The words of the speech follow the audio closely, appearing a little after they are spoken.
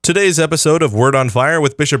Today's episode of Word on Fire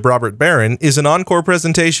with Bishop Robert Barron is an encore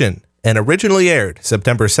presentation and originally aired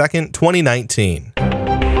September 2nd, 2019.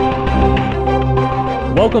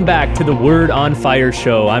 Welcome back to the Word on Fire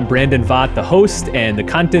show. I'm Brandon Vaught, the host and the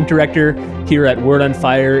content director here at Word on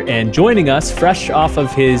Fire, and joining us fresh off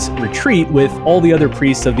of his retreat with all the other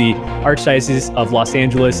priests of the Archdiocese of Los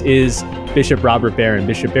Angeles is Bishop Robert Barron.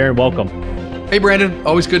 Bishop Barron, welcome. Hey, Brandon.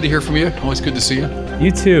 Always good to hear from you. Always good to see you. You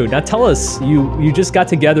too. Now tell us, you just got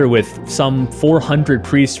together with some 400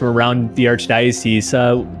 priests from around the Archdiocese.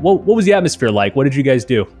 What was the atmosphere like? What did you guys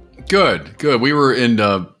do? Good. We were in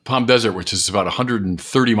Palm Desert, which is about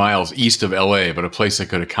 130 miles east of LA, but a place that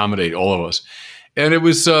could accommodate all of us. And it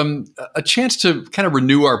was a chance to kind of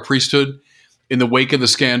renew our priesthood in the wake of the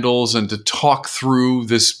scandals and to talk through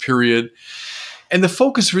this period. And the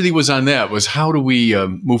focus really was on that, was how do we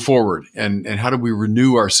move forward and how do we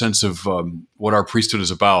renew our sense of what our priesthood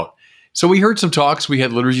is about. So we heard some talks. We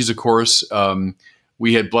had liturgies, of course.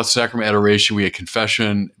 We had Blessed Sacrament adoration. We had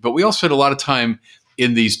confession. But we also had a lot of time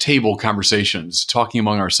in these table conversations, talking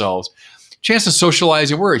among ourselves. Chance to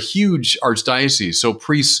socialize. And we're a huge archdiocese, so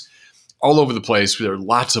priests all over the place. There are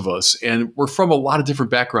lots of us. And we're from a lot of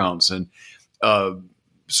different backgrounds. And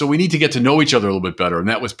so we need to get to know each other a little bit better. And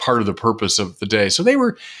that was part of the purpose of the day. So they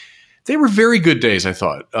were very good days, I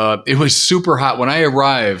thought. It was super hot. When I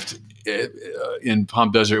arrived in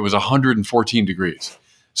Palm Desert, it was 114 degrees.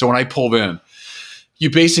 So when I pulled in, you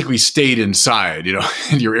basically stayed inside,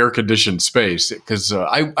 in your air-conditioned space. Because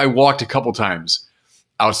I walked a couple times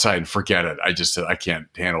outside and forget it. I just said, I can't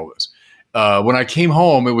handle this. When I came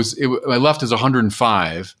home, I left as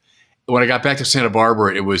 105. When I got back to Santa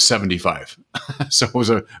Barbara, it was 75. So it was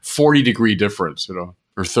a 40-degree difference,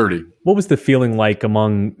 or 30. What was the feeling like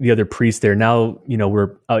among the other priests there? Now,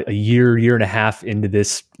 we're a year and a half into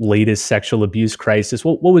this latest sexual abuse crisis.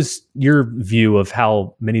 What was your view of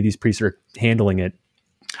how many of these priests are handling it?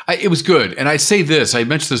 It was good. And I'd say this, I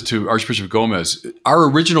mentioned this to Archbishop Gomez. Our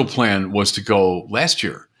original plan was to go last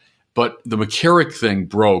year, but the McCarrick thing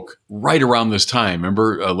broke right around this time,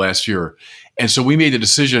 remember, last year. And so we made the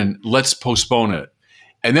decision, let's postpone it.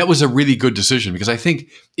 And that was a really good decision, because I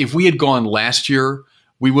think if we had gone last year,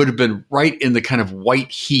 we would have been right in the kind of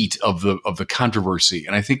white heat of the controversy.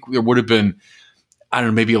 And I think there would have been,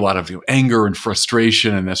 maybe a lot of anger and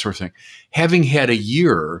frustration and that sort of thing. Having had a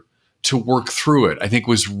year to work through it, I think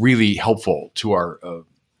was really helpful to our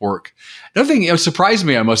work. Another thing surprised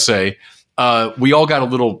me, I must say, we all got a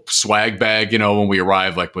little swag bag, when we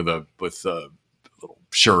arrived, like with a little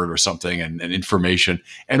shirt or something and information.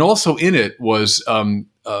 And also in it was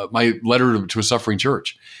my letter to a suffering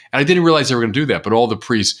church. And I didn't realize they were going to do that, but all the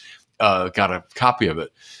priests got a copy of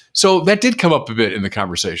it. So that did come up a bit in the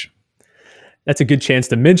conversation. That's a good chance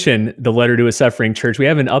to mention the letter to a suffering church. We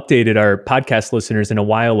haven't updated our podcast listeners in a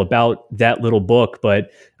while about that little book,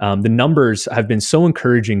 but the numbers have been so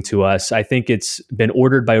encouraging to us. I think it's been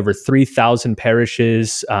ordered by over 3,000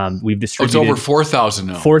 parishes. We've distributed. It's over 4,000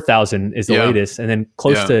 now. 4,000 is the latest. And then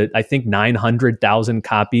close to, I think, 900,000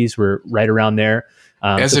 copies. We're right around there.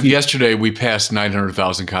 As of yesterday, we passed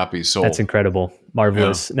 900,000 copies sold. That's incredible.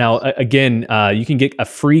 Marvelous. Yeah. Now, again, you can get a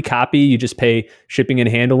free copy. You just pay shipping and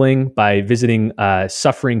handling by visiting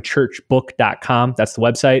sufferingchurchbook.com. That's the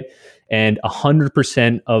website. And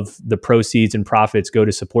 100% of the proceeds and profits go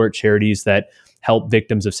to support charities that help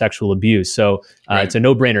victims of sexual abuse. So It's a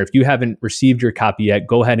no-brainer. If you haven't received your copy yet,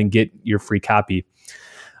 go ahead and get your free copy.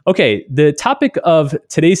 Okay, the topic of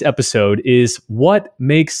today's episode is what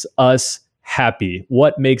makes us happy.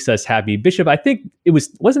 What makes us happy? Bishop, I think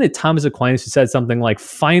wasn't it Thomas Aquinas who said something like,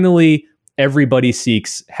 finally, everybody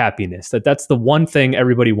seeks happiness, that's the one thing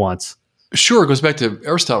everybody wants. Sure. It goes back to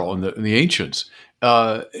Aristotle and the ancients.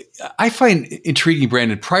 I find intriguing,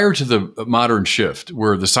 Brandon, prior to the modern shift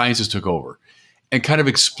where the sciences took over and kind of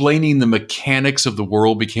explaining the mechanics of the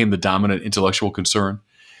world became the dominant intellectual concern,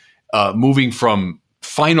 moving from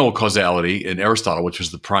final causality in Aristotle, which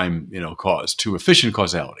was the prime cause, to efficient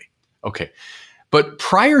causality. Okay. But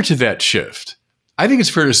prior to that shift, I think it's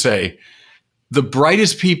fair to say the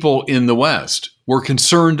brightest people in the West were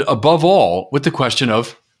concerned above all with the question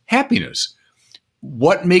of happiness.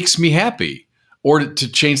 What makes me happy? Or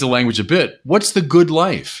to change the language a bit, what's the good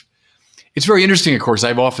life? It's very interesting, of course.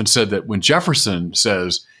 I've often said that when Jefferson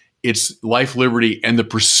says it's life, liberty, and the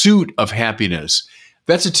pursuit of happiness,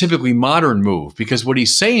 that's a typically modern move, because what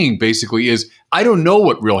he's saying basically is, I don't know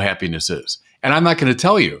what real happiness is, and I'm not going to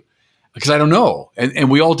tell you. Because I don't know.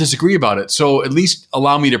 And we all disagree about it. So at least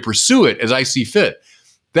allow me to pursue it as I see fit.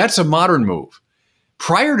 That's a modern move.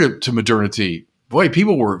 Prior to modernity, boy,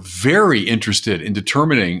 people were very interested in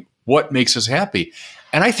determining what makes us happy.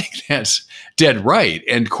 And I think that's dead right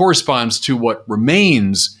and corresponds to what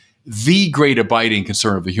remains the great abiding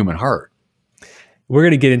concern of the human heart. We're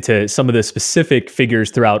going to get into some of the specific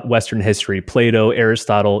figures throughout Western history: Plato,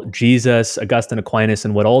 Aristotle, Jesus, Augustine, Aquinas,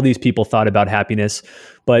 and what all these people thought about happiness.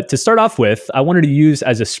 But to start off with, I wanted to use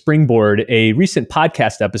as a springboard a recent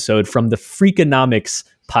podcast episode from the Freakonomics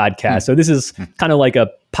podcast. So this is kind of like a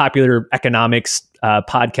popular economics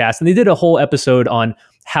podcast. And they did a whole episode on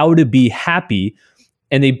how to be happy.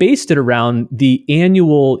 And they based it around the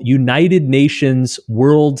annual United Nations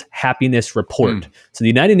World Happiness Report. So the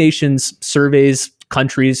United Nations surveys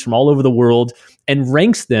countries from all over the world and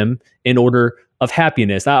ranks them in order of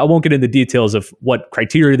happiness. Now, I won't get into the details of what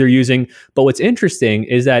criteria they're using, but what's interesting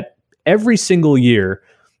is that every single year,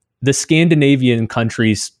 the Scandinavian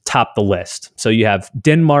countries top the list. So you have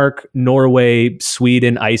Denmark, Norway,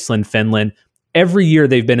 Sweden, Iceland, Finland. Every year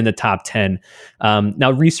they've been in the top 10.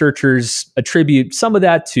 Now, researchers attribute some of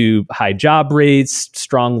that to high job rates,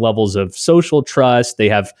 strong levels of social trust. They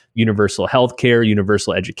have universal healthcare,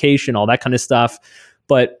 universal education, all that kind of stuff.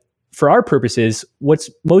 But for our purposes, what's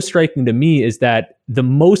most striking to me is that the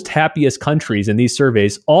most happiest countries in these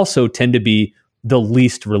surveys also tend to be the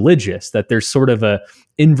least religious, that there's sort of a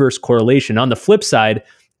inverse correlation. On the flip side,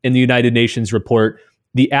 in the United Nations report,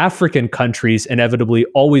 the African countries inevitably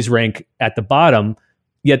always rank at the bottom,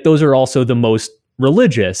 yet those are also the most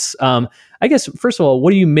religious. I guess, first of all,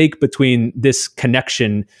 what do you make between this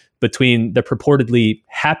connection between the purportedly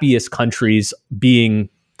happiest countries being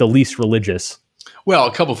the least religious? Well,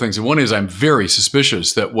 a couple of things. And one is I'm very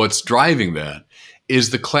suspicious that what's driving that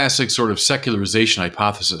is the classic sort of secularization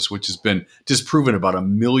hypothesis, which has been disproven about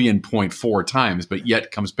 1,000,000.4 times, but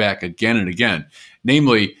yet comes back again and again.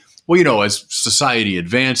 Namely, well, as society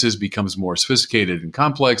advances, becomes more sophisticated and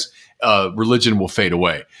complex, religion will fade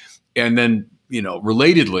away. And then,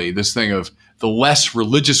 relatedly, this thing of the less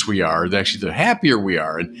religious we are, actually the happier we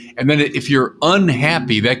are. And then if you're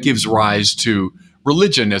unhappy, that gives rise to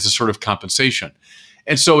religion as a sort of compensation.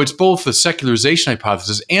 And so it's both the secularization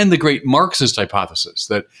hypothesis and the great Marxist hypothesis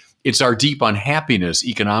that it's our deep unhappiness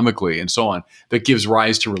economically and so on that gives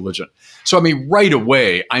rise to religion. So, right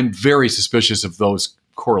away, I'm very suspicious of those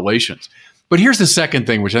correlations. But here's the second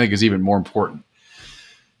thing, which I think is even more important.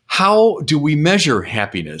 How do we measure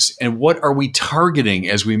happiness, and what are we targeting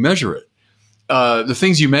as we measure it? The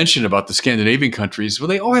things you mentioned about the Scandinavian countries, well,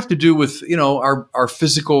 they all have to do with, our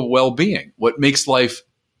physical well-being, what makes life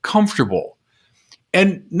comfortable.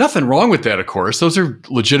 And nothing wrong with that, of course. Those are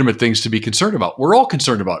legitimate things to be concerned about. We're all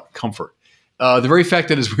concerned about comfort. The very fact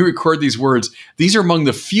that as we record these words, these are among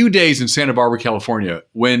the few days in Santa Barbara, California,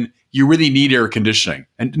 when you really need air conditioning.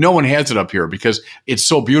 And no one has it up here because it's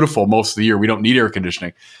so beautiful most of the year. We don't need air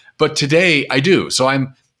conditioning. But today I do. So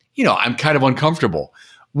I'm kind of uncomfortable.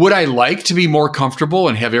 Would I like to be more comfortable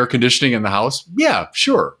and have air conditioning in the house? Yeah,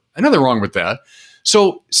 sure. Nothing wrong with that.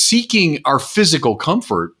 So seeking our physical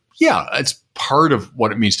comfort, yeah, it's part of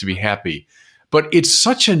what it means to be happy. But it's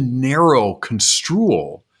such a narrow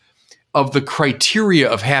construal of the criteria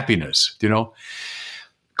of happiness,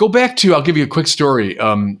 Go back to, I'll give you a quick story.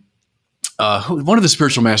 One of the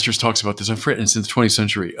spiritual masters talks about this, I've written since the 20th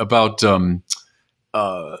century, about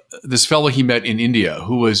this fellow he met in India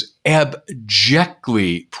who was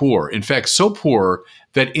abjectly poor. In fact, so poor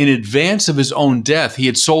that in advance of his own death, he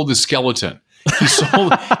had sold his skeleton.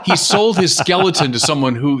 He sold his skeleton to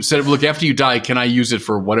someone who said, look, after you die, can I use it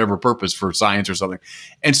for whatever purpose, for science or something?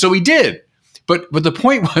 And so he did. But the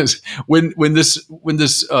point was, when this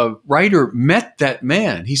writer met that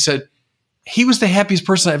man, he said, he was the happiest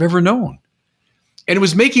person I've ever known. And it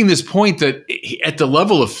was making this point that at the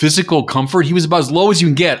level of physical comfort, he was about as low as you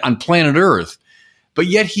can get on planet Earth. But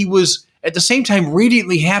yet he was, at the same time,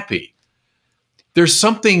 radiantly happy. There's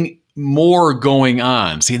something more going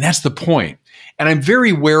on. See, and that's the point. And I'm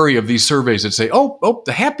very wary of these surveys that say,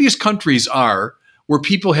 the happiest countries are where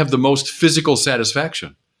people have the most physical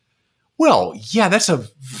satisfaction. Well, yeah, that's a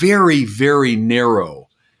very, very narrow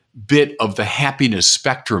bit of the happiness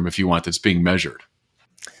spectrum, if you want, that's being measured.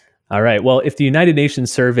 All right. Well, if the United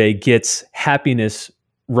Nations survey gets happiness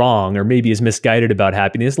wrong, or maybe is misguided about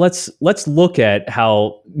happiness, let's look at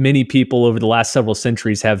how many people over the last several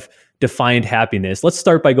centuries have defined happiness. Let's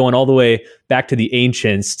start by going all the way back to the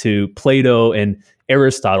ancients, to Plato and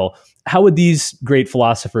Aristotle. How would these great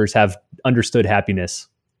philosophers have understood happiness?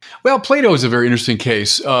 Well, Plato is a very interesting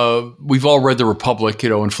case. We've all read The Republic,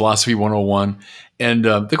 in Philosophy 101. And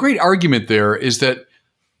the great argument there is that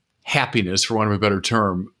happiness, for want of a better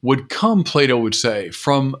term, would come, Plato would say,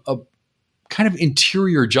 from a kind of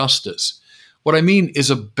interior justice. What I mean is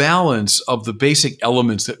a balance of the basic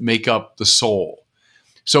elements that make up the soul.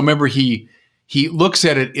 So remember, he he looks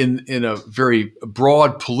at it in a very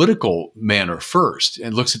broad political manner first,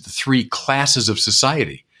 and looks at the three classes of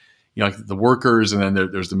society, like the workers, and then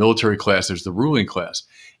there's the military class, there's the ruling class.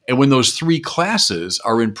 And when those three classes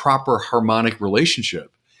are in proper harmonic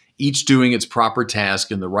relationship, each doing its proper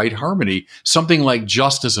task in the right harmony, something like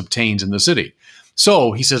justice obtains in the city.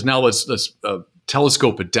 So he says, now let's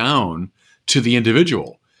telescope it down to the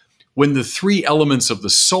individual. When the three elements of the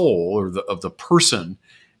soul or of the person,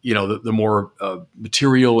 the more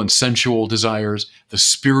material and sensual desires, the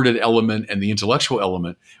spirited element and the intellectual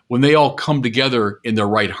element, when they all come together in their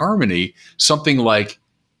right harmony, something like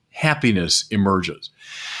happiness emerges.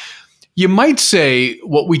 You might say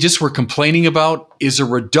what we just were complaining about is a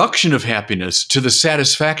reduction of happiness to the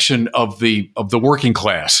satisfaction of the working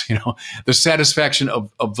class, the satisfaction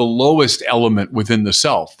of the lowest element within the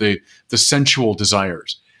self, the sensual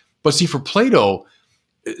desires. But see, for Plato,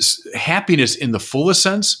 happiness in the fullest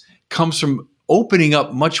sense comes from opening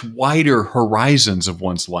up much wider horizons of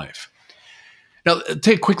one's life. Now,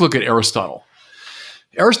 take a quick look at Aristotle.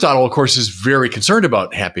 Aristotle, of course, is very concerned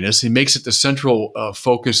about happiness. He makes it the central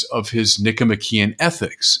focus of his Nicomachean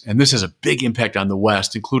Ethics. And this has a big impact on the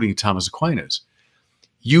West, including Thomas Aquinas.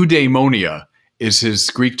 Eudaimonia is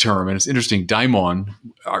his Greek term. And it's interesting, daimon,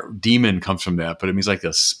 demon, comes from that, but it means like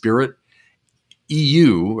a spirit.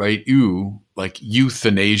 EU, right? Like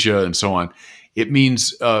euthanasia and so on. It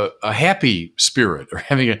means a happy spirit, or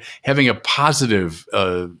having a positive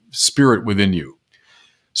spirit within you.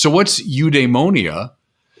 So what's eudaimonia?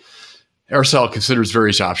 Aristotle considers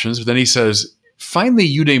various options, but then he says, finally,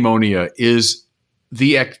 eudaimonia is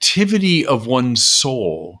the activity of one's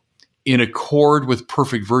soul in accord with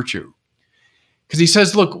perfect virtue. Because he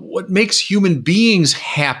says, look, what makes human beings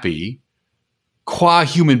happy, qua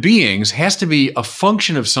human beings, has to be a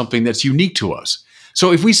function of something that's unique to us.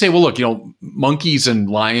 So if we say, well, look, monkeys and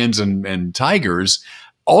lions and tigers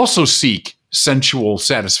also seek sensual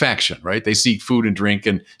satisfaction, right? They seek food and drink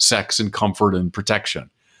and sex and comfort and protection.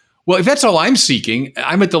 Well, if that's all I'm seeking,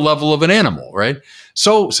 I'm at the level of an animal, right?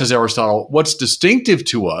 So, says Aristotle, what's distinctive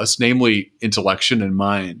to us, namely intellection and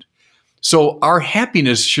mind. So our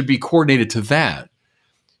happiness should be coordinated to that.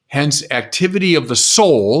 Hence, activity of the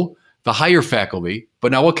soul, the higher faculty,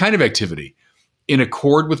 but now what kind of activity? In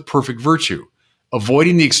accord with perfect virtue,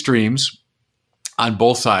 avoiding the extremes on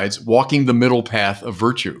both sides, walking the middle path of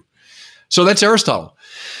virtue. So that's Aristotle.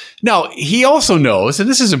 Now, he also knows, and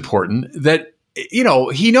this is important, that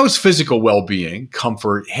he knows physical well-being,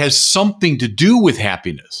 comfort, has something to do with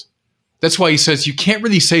happiness. That's why he says you can't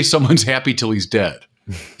really say someone's happy till he's dead.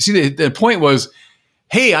 See, the point was,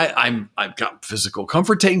 hey, I've got physical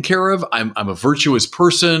comfort taken care of. I'm a virtuous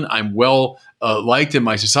person. I'm well liked in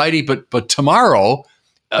my society. But tomorrow,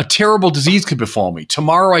 a terrible disease could befall me.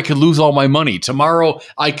 Tomorrow, I could lose all my money. Tomorrow,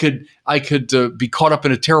 I could be caught up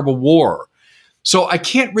in a terrible war. So I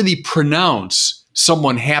can't really pronounce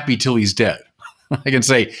someone happy till he's dead. I can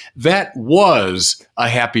say that was a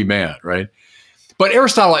happy man, right? But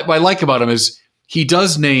Aristotle, what I like about him is he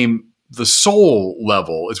does name the soul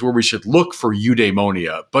level is where we should look for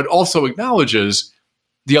eudaimonia, but also acknowledges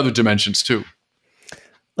the other dimensions too.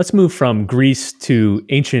 Let's move from Greece to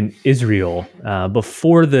ancient Israel.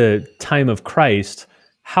 Before the time of Christ,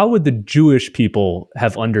 how would the Jewish people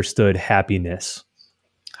have understood happiness?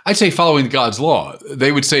 I'd say following God's law.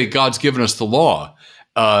 They would say God's given us the law,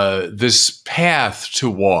 this path to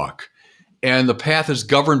walk, and the path is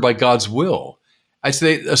governed by God's will. I'd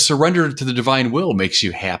say a surrender to the divine will makes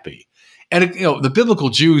you happy. And the biblical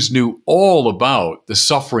Jews knew all about the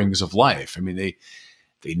sufferings of life. I mean,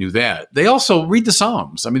 they knew that. They also read the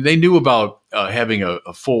Psalms. I mean, they knew about having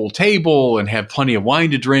a full table and have plenty of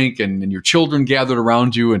wine to drink, and your children gathered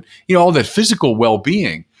around you, and all that physical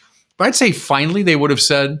well-being. But I'd say finally they would have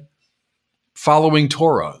said, following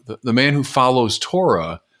Torah. The man who follows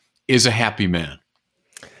Torah is a happy man.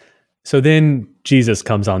 So then Jesus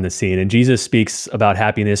comes on the scene, and Jesus speaks about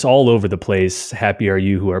happiness all over the place. Happy are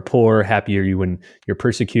you who are poor. Happy are you when you're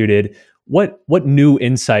persecuted. What new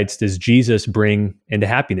insights does Jesus bring into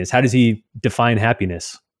happiness? How does he define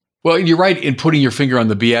happiness? Well, you're right in putting your finger on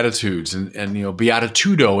the Beatitudes, and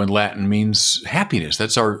beatitudo in Latin means happiness.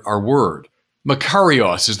 That's our word.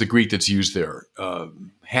 Makarios is the Greek that's used there.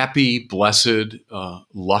 Happy, blessed,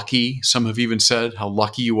 lucky. Some have even said how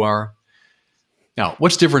lucky you are. Now,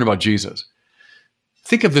 what's different about Jesus?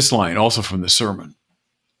 Think of this line also from the sermon.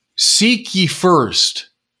 Seek ye first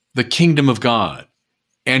the kingdom of God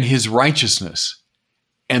and his righteousness,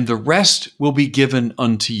 and the rest will be given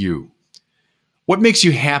unto you. What makes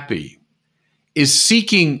you happy is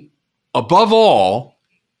seeking, above all,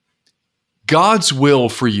 God's will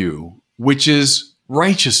for you, which is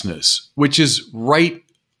righteousness, which is right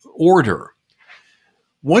order.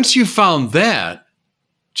 Once you've found that,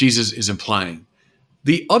 Jesus is implying,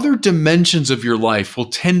 the other dimensions of your life will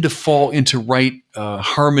tend to fall into right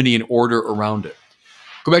harmony and order around it.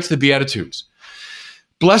 Go back to the Beatitudes.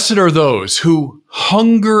 Blessed are those who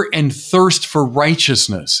hunger and thirst for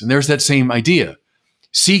righteousness. And there's that same idea.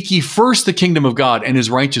 Seek ye first the kingdom of God and his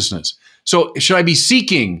righteousness. So should I be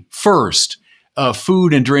seeking first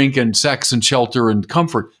food and drink and sex and shelter and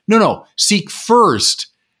comfort? No. Seek first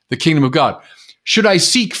the kingdom of God. Should I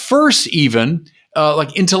seek first even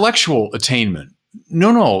like intellectual attainment?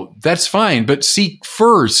 No, that's fine. But seek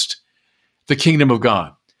first the kingdom of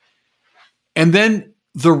God. And then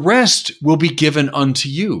the rest will be given unto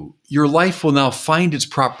you. Your life will now find its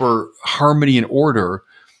proper harmony and order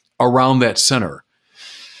around that center.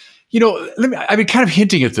 I've been kind of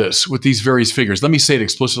hinting at this with these various figures. Let me say it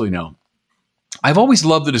explicitly now. I've always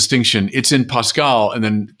loved the distinction. It's in Pascal, and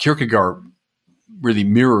then Kierkegaard really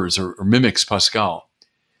mirrors or mimics Pascal.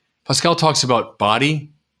 Pascal talks about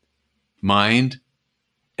body, mind,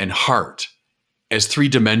 and heart as three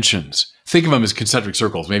dimensions. Think of them as concentric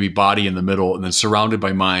circles, maybe body in the middle, and then surrounded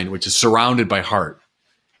by mind, which is surrounded by heart.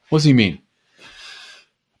 What does he mean?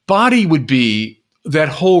 Body would be that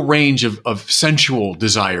whole range of sensual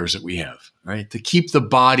desires that we have, right? To keep the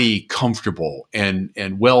body comfortable and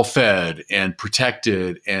well-fed and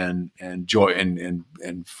protected and joy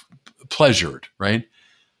and pleasured, right?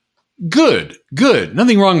 Good.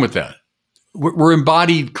 Nothing wrong with that. We're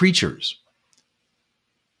embodied creatures.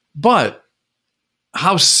 But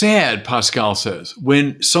how sad, Pascal says,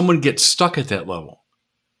 when someone gets stuck at that level.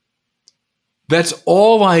 That's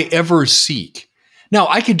all I ever seek. Now,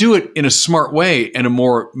 I could do it in a smart way and a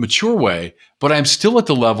more mature way, but I'm still at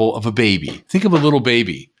the level of a baby. Think of a little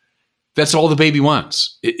baby. That's all the baby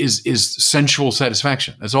wants, is sensual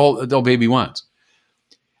satisfaction. That's all baby wants.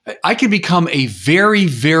 I could become a very,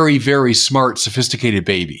 very, very smart, sophisticated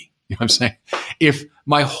baby. You know what I'm saying? If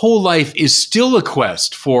my whole life is still a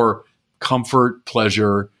quest for comfort,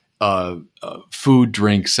 pleasure, food,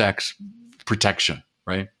 drink, sex, protection,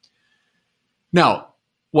 right? Now,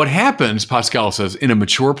 what happens, Pascal says, in a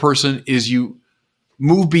mature person is you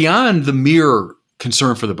move beyond the mere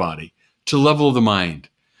concern for the body to the level of the mind.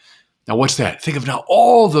 Now, what's that? Think of now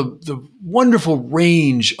all the wonderful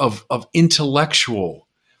range of intellectual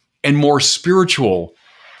and more spiritual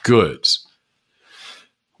goods.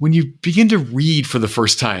 When you begin to read for the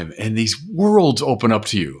first time and these worlds open up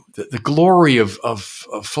to you, the glory of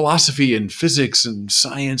philosophy and physics and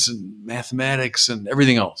science and mathematics and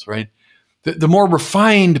everything else, right? The more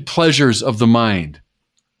refined pleasures of the mind.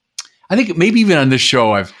 I think maybe even on this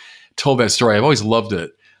show, I've told that story. I've always loved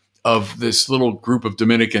it, of this little group of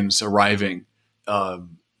Dominicans arriving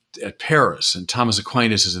at Paris, and Thomas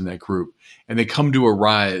Aquinas is in that group. And they come to a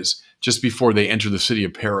rise just before they enter the city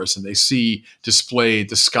of Paris, and they see displayed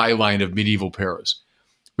the skyline of medieval Paris,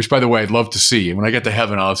 which, by the way, I'd love to see. And when I get to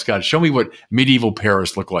heaven, I'll ask God, show me what medieval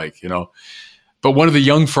Paris looked like, But one of the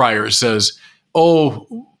young friars says,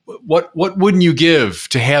 "Oh, what wouldn't you give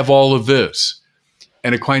to have all of this?"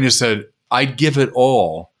 And Aquinas said, "I'd give it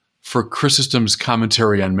all for Chrysostom's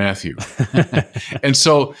commentary on Matthew." And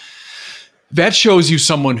so that shows you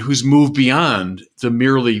someone who's moved beyond the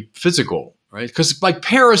merely physical, right? Because like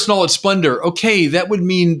Paris and all its splendor, okay, that would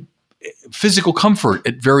mean physical comfort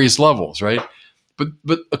at various levels, right?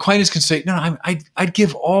 But Aquinas can say, no, I'd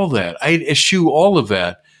give all that. I'd eschew all of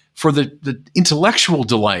that for the intellectual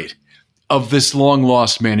delight of this long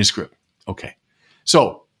lost manuscript. Okay,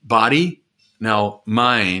 so body, now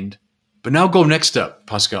mind, but now go next step,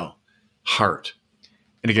 Pascal, heart.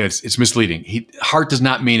 And again, it's misleading. Heart does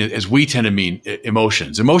not mean, as we tend to mean,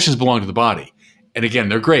 emotions. Emotions belong to the body. And again,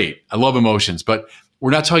 they're great. I love emotions, but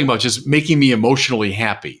we're not talking about just making me emotionally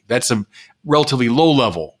happy. That's a relatively low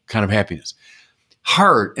level kind of happiness.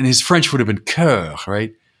 Heart, and his French would have been cœur,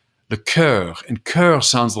 right? Le cœur. And cœur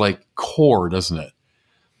sounds like core, doesn't it?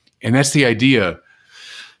 And that's the idea.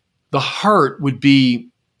 The heart would be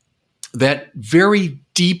that very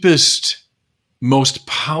deepest, most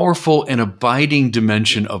powerful and abiding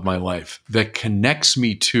dimension of my life that connects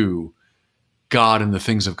me to God and the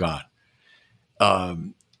things of God.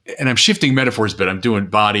 And I'm shifting metaphors a bit. I'm doing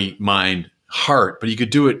body, mind, heart, but you could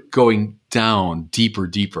do it going down,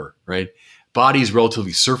 deeper, right? Body is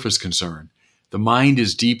relatively surface concern. The mind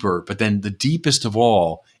is deeper, but then the deepest of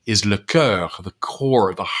all is le cœur, the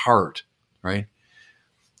core, the heart, right?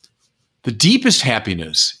 The deepest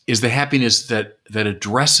happiness is the happiness that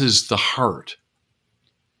addresses the heart.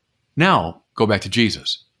 Now, go back to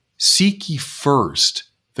Jesus. Seek ye first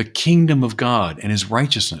the kingdom of God and his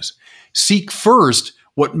righteousness. Seek first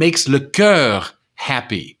what makes le cœur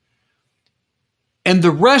happy. And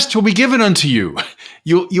the rest will be given unto you.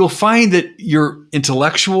 You'll find that your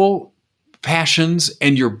intellectual passions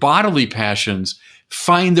and your bodily passions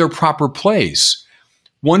find their proper place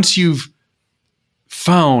once you've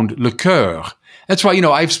found le cœur. That's why,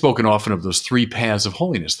 I've spoken often of those 3 paths of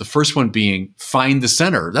holiness. The first one being find the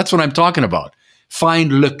center. That's what I'm talking about.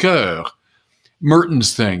 Find le cœur.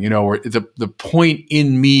 Merton's thing, where the point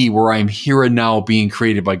in me where I'm here and now being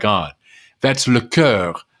created by God. That's le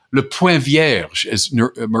cœur, le point vierge, as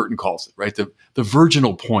Merton calls it, right? The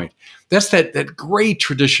virginal point. That's that great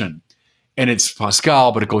tradition. And it's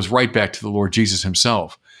Pascal, but it goes right back to the Lord Jesus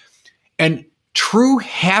himself. And true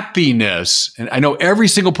happiness, and I know every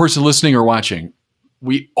single person listening or watching,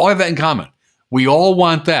 we all have that in common. We all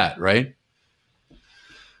want that, right?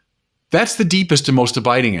 That's the deepest and most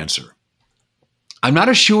abiding answer. I'm not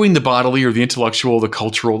eschewing the bodily or the intellectual, the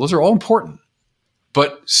cultural. Those are all important.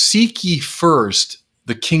 But seek ye first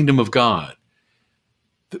the kingdom of God,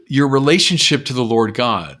 your relationship to the Lord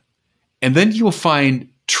God. And then you will find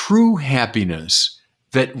true happiness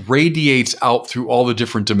that radiates out through all the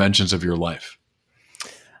different dimensions of your life.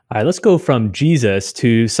 All right, let's go from Jesus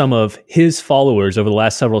to some of his followers over the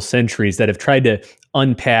last several centuries that have tried to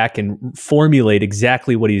unpack and formulate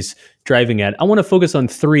exactly what he's driving at. I want to focus on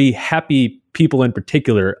 3 happy people in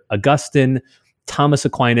particular: Augustine, Thomas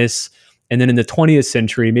Aquinas, and then in the 20th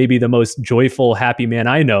century, maybe the most joyful, happy man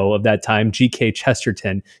I know of that time, G.K.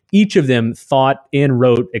 Chesterton. Each of them thought and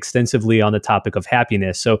wrote extensively on the topic of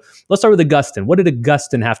happiness. So let's start with Augustine. What did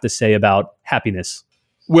Augustine have to say about happiness?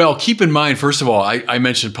 Well, keep in mind, first of all, I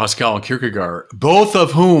mentioned Pascal and Kierkegaard, both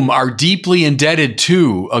of whom are deeply indebted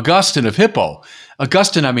to Augustine of Hippo.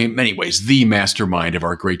 Augustine, in many ways, the mastermind of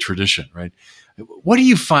our great tradition, right? What do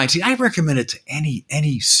you find? See, I recommend it to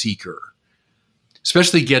any seeker.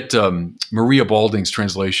 Especially get Maria Balding's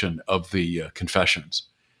translation of the Confessions,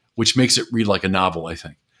 which makes it read like a novel, I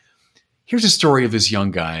think. Here's a story of this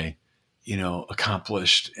young guy,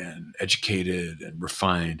 accomplished and educated and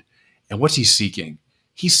refined. And what's he seeking?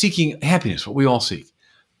 He's seeking happiness, what we all seek.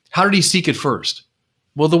 How did he seek it first?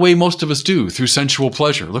 Well, the way most of us do, through sensual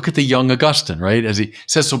pleasure. Look at the young Augustine, right? As he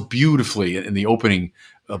says so beautifully in the opening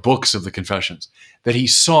books of the Confessions, that he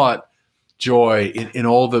sought joy in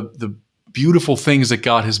all the beautiful things that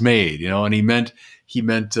God has made, and he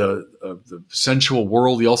meant the sensual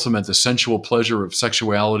world. He also meant the sensual pleasure of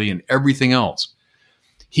sexuality and everything else.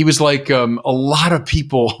 He was like a lot of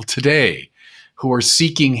people today who are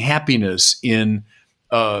seeking happiness in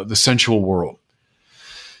the sensual world.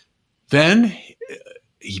 Then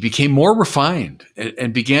he became more refined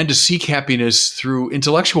and began to seek happiness through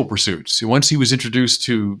intellectual pursuits. Once he was introduced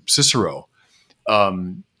to Cicero,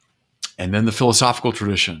 and then the philosophical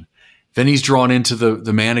tradition. Then he's drawn into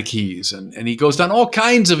the Manichees, and he goes down all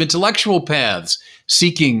kinds of intellectual paths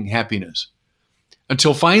seeking happiness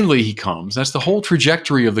until finally he comes. That's the whole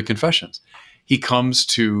trajectory of the Confessions. He comes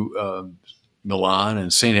to Milan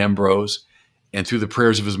and St. Ambrose, and through the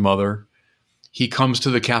prayers of his mother, he comes to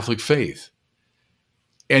the Catholic faith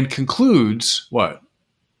and concludes what?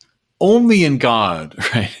 Only in God,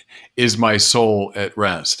 right, is my soul at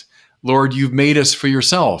rest. Lord, you've made us for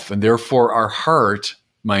yourself, and therefore our heart,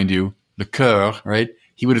 mind you, the cœur, right?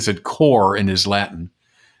 He would have said core in his Latin.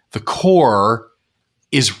 The core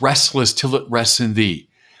is restless till it rests in thee.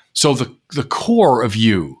 So the core of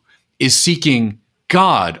you is seeking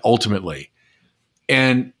God ultimately.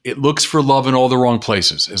 And it looks for love in all the wrong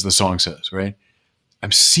places, as the song says, right?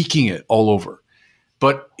 I'm seeking it all over.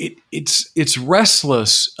 But it's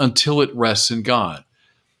restless until it rests in God.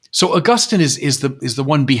 So Augustine is the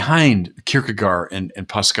one behind Kierkegaard and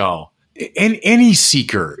Pascal. Any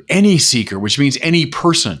seeker, which means any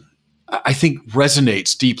person, I think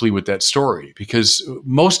resonates deeply with that story because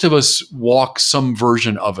most of us walk some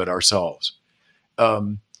version of it ourselves.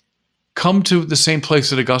 Come to the same place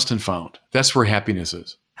that Augustine found. That's where happiness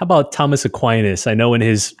is. How about Thomas Aquinas? I know in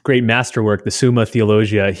his great masterwork, the Summa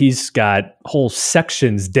Theologia, he's got whole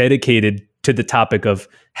sections dedicated to the topic of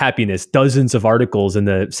happiness, dozens of articles in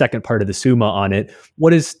the second part of the Summa on it. What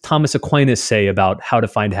does Thomas Aquinas say about how to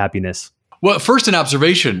find happiness? Well, first an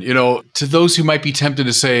observation, to those who might be tempted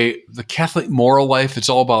to say the Catholic moral life, it's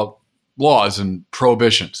all about laws and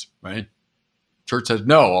prohibitions, right? Church says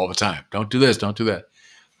no all the time. Don't do this, don't do that.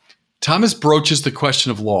 Thomas broaches the question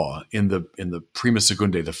of law in the Prima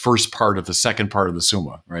Secundae, the first part of the second part of the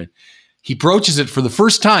Summa, right? He broaches it for the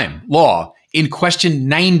first time, law, in question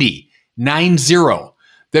 90.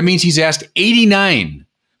 That means he's asked 89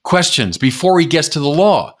 questions before he gets to the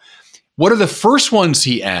law. What are the first ones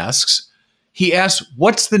he asks? He asks,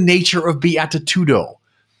 what's the nature of beatitudo?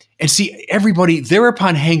 And see, everybody,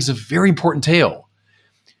 thereupon hangs a very important tale.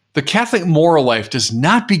 The Catholic moral life does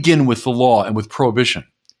not begin with the law and with prohibition,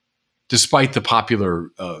 despite the popular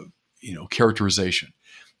characterization.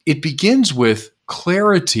 It begins with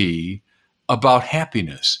clarity about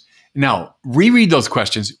happiness. Now, reread those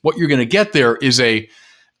questions. What you're going to get there is a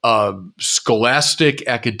scholastic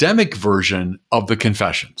academic version of the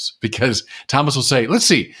Confessions, because Thomas will say, let's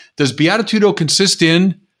see, does beatitudo consist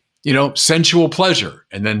in, sensual pleasure?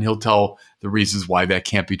 And then he'll tell the reasons why that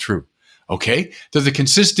can't be true. Okay. Does it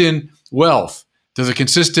consist in wealth? Does it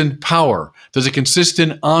consist in power? Does it consist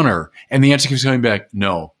in honor? And the answer keeps coming back,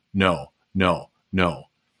 no, no, no, no.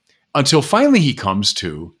 Until finally he comes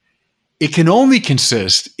to, it can only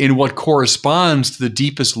consist in what corresponds to the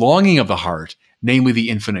deepest longing of the heart, namely the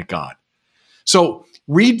infinite God. So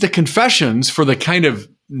read the Confessions for the kind of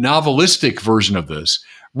novelistic version of this.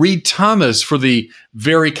 Read Thomas for the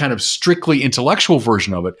very kind of strictly intellectual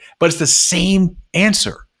version of it, but it's the same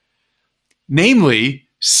answer. Namely,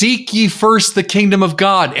 seek ye first the kingdom of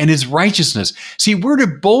God and his righteousness. See, where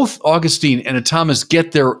did both Augustine and Thomas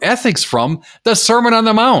get their ethics from? The Sermon on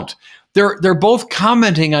the Mount. They're both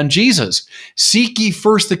commenting on Jesus. Seek ye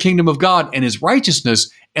first the kingdom of God and his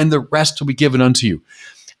righteousness, and the rest will be given unto you.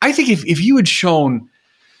 I think if you had shown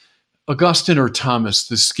Augustine or Thomas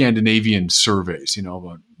the Scandinavian surveys,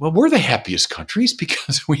 about, well, we're the happiest countries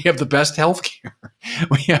because we have the best healthcare.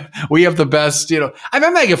 We have the best,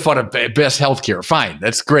 I'm making fun of best healthcare. Fine,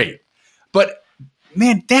 that's great. But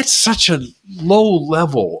man, that's such a low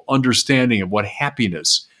level understanding of what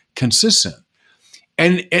happiness consists in.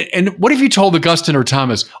 And what if you told Augustine or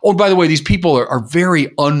Thomas, oh, by the way, these people are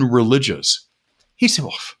very unreligious? He said,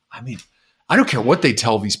 well, I don't care what they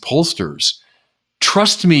tell these pollsters.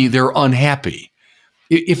 Trust me, they're unhappy.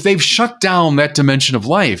 If they've shut down that dimension of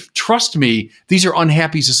life, trust me, these are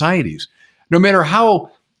unhappy societies. No matter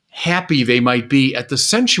how happy they might be at the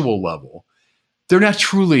sensual level, they're not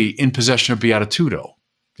truly in possession of beatitudo,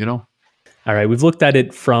 All right, we've looked at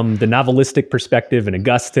it from the novelistic perspective in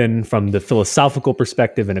Augustine, from the philosophical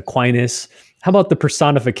perspective in Aquinas. How about the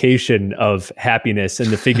personification of happiness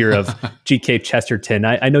in the figure of G.K. Chesterton?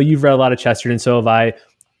 I know you've read a lot of Chesterton, so have I.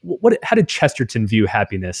 How did Chesterton view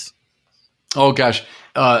happiness? Oh, gosh.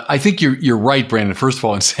 I think you're right, Brandon, first of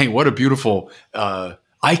all, in saying what a beautiful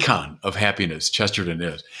icon of happiness Chesterton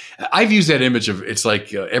is. I've used that image of, it's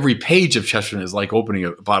like every page of Chesterton is like opening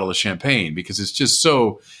a bottle of champagne because it's just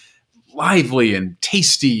so lively and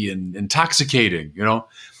tasty and intoxicating,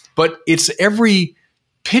 but it's every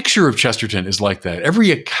picture of Chesterton is like that.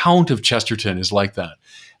 Every account of Chesterton is like that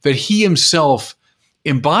he himself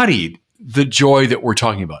embodied the joy that we're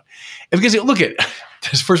talking about. And because look at,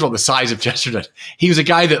 first of all, the size of Chesterton. He was a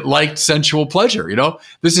guy that liked sensual pleasure.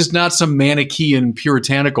 This is not some Manichaean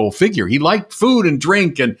puritanical figure. He liked food and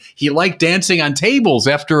drink, and he liked dancing on tables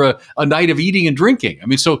after a night of eating and drinking.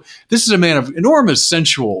 So this is a man of enormous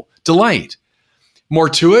sensual delight. More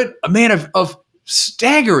to it, a man of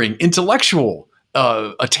staggering intellectual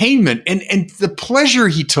attainment and the pleasure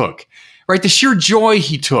he took, right? The sheer joy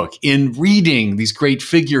he took in reading these great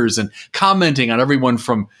figures and commenting on everyone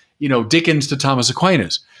from, Dickens to Thomas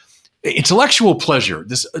Aquinas. Intellectual pleasure,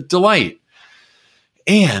 this delight,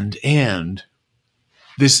 and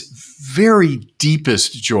this very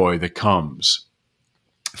deepest joy that comes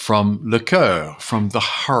from le cœur, from the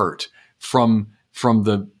heart, from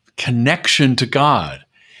the connection to God.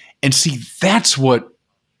 And see, that's what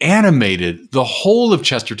animated the whole of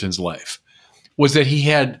Chesterton's life, was that he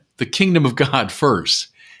had the kingdom of God first,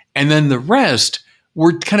 and then the rest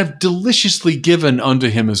were kind of deliciously given unto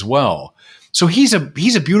him as well. So he's a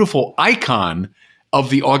beautiful icon of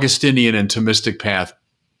the Augustinian and Thomistic path,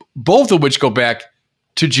 both of which go back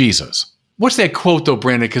to Jesus. What's that quote, though,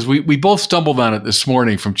 Brandon? Because we both stumbled on it this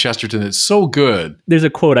morning from Chesterton. It's so good. There's a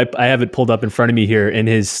quote. I have it pulled up in front of me here. In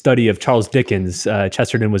his study of Charles Dickens,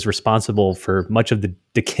 Chesterton was responsible for much of the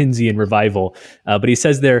Dickensian revival. But he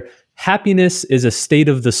says there, happiness is a state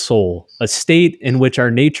of the soul, a state in which our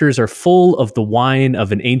natures are full of the wine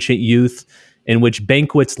of an ancient youth, in which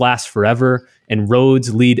banquets last forever and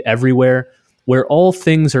roads lead everywhere, where all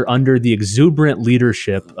things are under the exuberant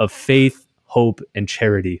leadership of faith, hope, and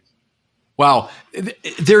charity. Wow.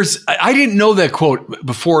 I didn't know that quote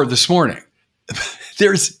before this morning.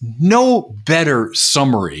 There's no better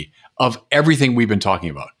summary of everything we've been talking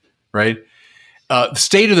about, right? The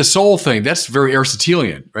state of the soul thing, that's very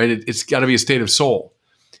Aristotelian, right? It's got to be a state of soul.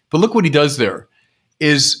 But look what he does there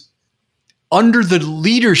is under the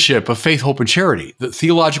leadership of faith, hope, and charity, the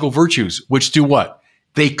theological virtues, which do what?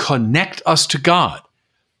 They connect us to God.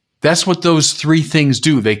 That's what those three things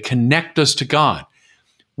do. They connect us to God.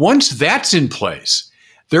 Once that's in place,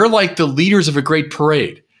 they're like the leaders of a great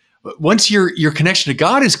parade. Once your connection to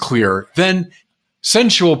God is clear, then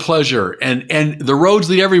sensual pleasure and the roads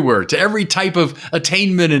lead everywhere to every type of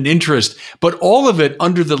attainment and interest, but all of it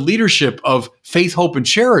under the leadership of faith, hope, and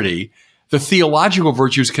charity, the theological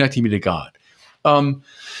virtues connecting me to God.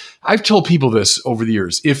 I've told people this over the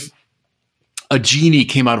years. If a genie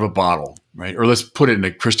came out of a bottle, right? Or let's put it in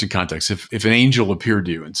a Christian context. If an angel appeared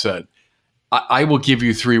to you and said, I will give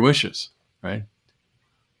you 3 wishes, right?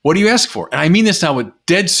 What do you ask for? And I mean this now with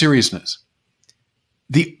dead seriousness.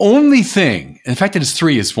 The only thing, and the fact that it's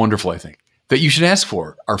 3 is wonderful, I think, that you should ask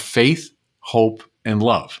for are faith, hope, and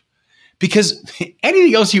love. Because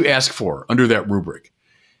anything else you ask for under that rubric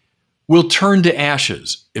will turn to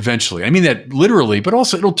ashes eventually. I mean that literally, but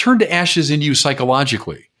also it'll turn to ashes in you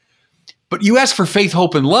psychologically. But you ask for faith,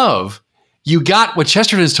 hope, and love, you got what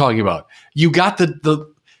Chesterton is talking about. You got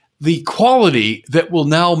the quality that will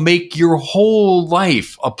now make your whole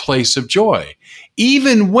life a place of joy,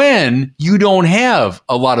 even when you don't have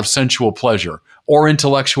a lot of sensual pleasure or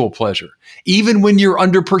intellectual pleasure, even when you're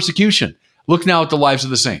under persecution. Look now at the lives of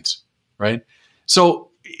the saints, right? So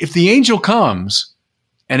if the angel comes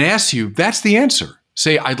and asks you, that's the answer.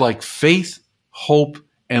 Say, I'd like faith, hope,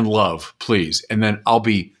 and love, please. And then I'll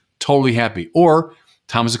be totally happy. Or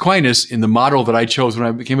Thomas Aquinas in the model that I chose when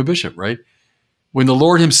I became a bishop, right? When the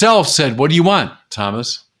Lord himself said, what do you want,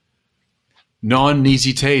 Thomas? Non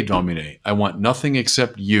nisi te, Domine. I want nothing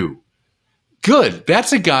except you. Good.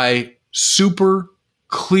 That's a guy super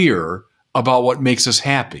clear about what makes us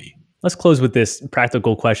happy. Let's close with this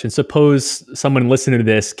practical question. Suppose someone listening to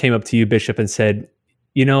this came up to you, Bishop, and said,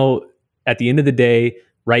 at the end of the day,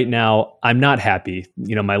 right now, I'm not happy.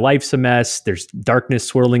 My life's a mess. There's darkness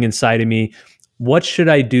swirling inside of me. What should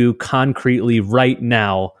I do concretely right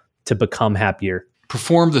now to become happier?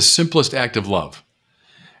 Perform the simplest act of love.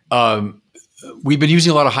 We've been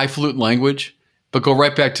using a lot of highfalutin language, but go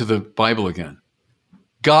right back to the Bible again.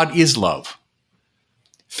 God is love.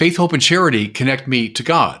 Faith, hope, and charity connect me to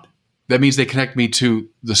God. That means they connect me to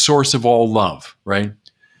the source of all love, right?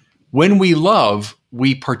 When we love,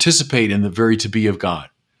 we participate in the very to be of God.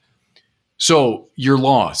 So you're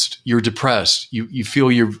lost, you're depressed, you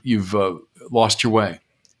feel you've lost your way.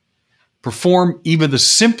 Perform even the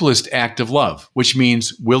simplest act of love, which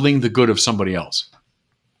means willing the good of somebody else.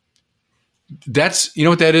 That's, you know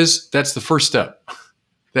what that is? That's the first step.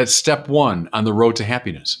 That's step 1 on the road to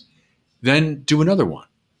happiness. Then do another one.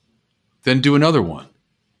 Then do another one.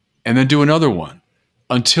 And then do another one.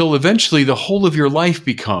 Until eventually the whole of your life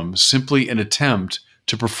becomes simply an attempt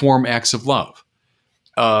to perform acts of love.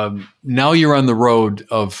 Now you're on the road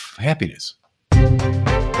of happiness.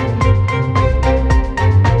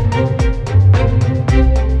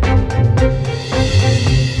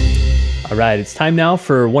 All right, it's time now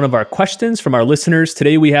for one of our questions from our listeners.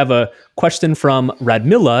 Today we have a question from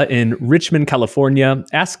Radmila in Richmond, California,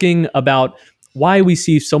 asking about why we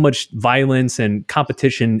see so much violence and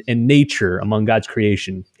competition in nature among God's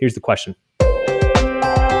creation. Here's the question.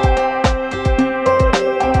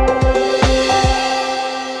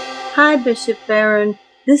 Hi, Bishop Barron.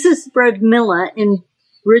 This is Radmila in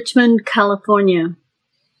Richmond, California.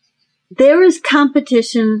 There is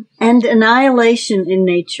competition and annihilation in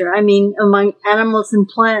nature, among animals and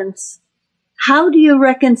plants. How do you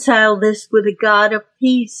reconcile this with a God of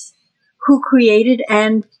peace who created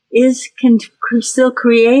and is still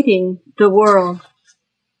creating the world?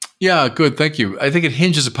 Yeah, good. Thank you. I think it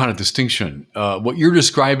hinges upon a distinction. What you're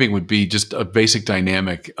describing would be just a basic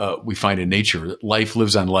dynamic we find in nature. Life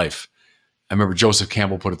lives on life. I remember Joseph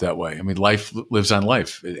Campbell put it that way. Life lives on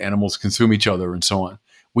life. Animals consume each other and so on.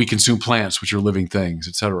 We consume plants, which are living things,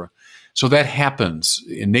 etc. So that happens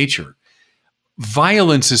in nature.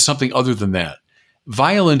 Violence is something other than that.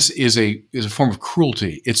 Violence is a form of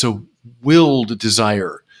cruelty. It's a willed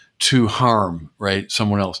desire to harm, right,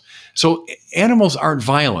 someone else. So animals aren't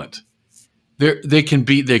violent. They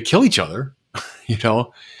kill each other,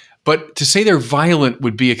 But to say they're violent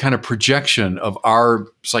would be a kind of projection of our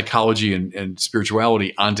psychology and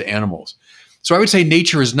spirituality onto animals. So I would say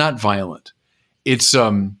nature is not violent. It's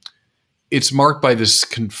marked by this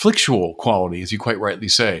conflictual quality, as you quite rightly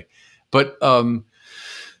say. But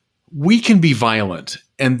we can be violent,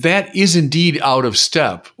 and that is indeed out of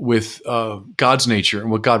step with God's nature and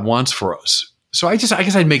what God wants for us. So I guess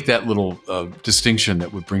I'd make that little distinction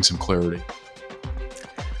that would bring some clarity.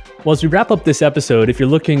 Well, as we wrap up this episode, if you're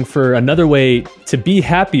looking for another way to be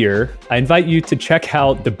happier, I invite you to check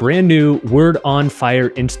out the brand new Word on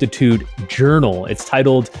Fire Institute journal. It's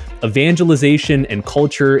titled Evangelization and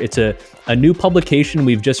Culture. It's a new publication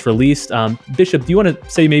we've just released. Bishop, do you want to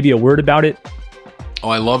say maybe a word about it? Oh,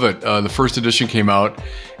 I love it. The first edition came out.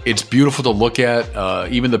 It's beautiful to look at.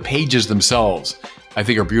 Even the pages themselves, I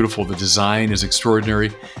think, are beautiful. The design is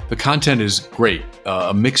extraordinary. The content is great.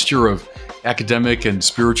 A mixture of academic and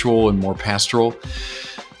spiritual and more pastoral.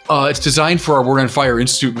 It's designed for our Word on Fire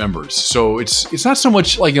Institute members. So it's not so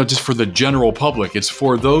much like, just for the general public. It's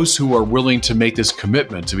for those who are willing to make this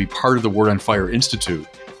commitment to be part of the Word on Fire Institute.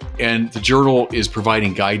 And the journal is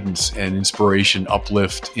providing guidance and inspiration,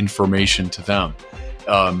 uplift, information to them.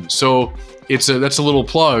 So that's a little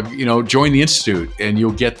plug. Join the Institute and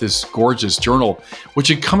you'll get this gorgeous journal, which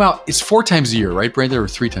should come out. It's 4 times a year, right, Brandon? Or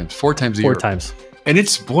 3 times? 4 times a year. 4 times. And I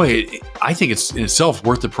think it's in itself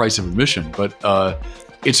worth the price of admission. But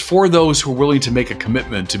it's for those who are willing to make a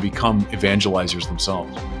commitment to become evangelizers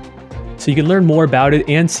themselves. So you can learn more about it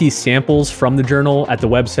and see samples from the journal at the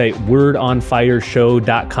website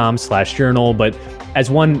wordonfireshow.com/journal. But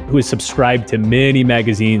as one who is subscribed to many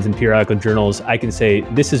magazines and periodical journals, I can say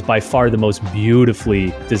this is by far the most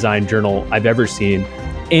beautifully designed journal I've ever seen.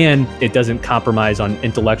 And it doesn't compromise on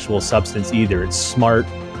intellectual substance either. It's smart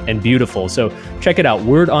and beautiful. So check it out,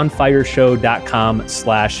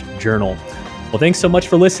 wordonfireshow.com/journal. Well, thanks so much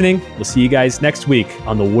for listening. We'll see you guys next week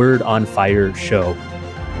on the Word on Fire Show.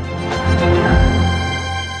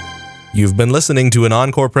 You've been listening to an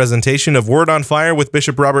encore presentation of Word on Fire with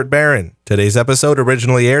Bishop Robert Barron. Today's episode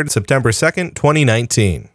originally aired September 2nd, 2019.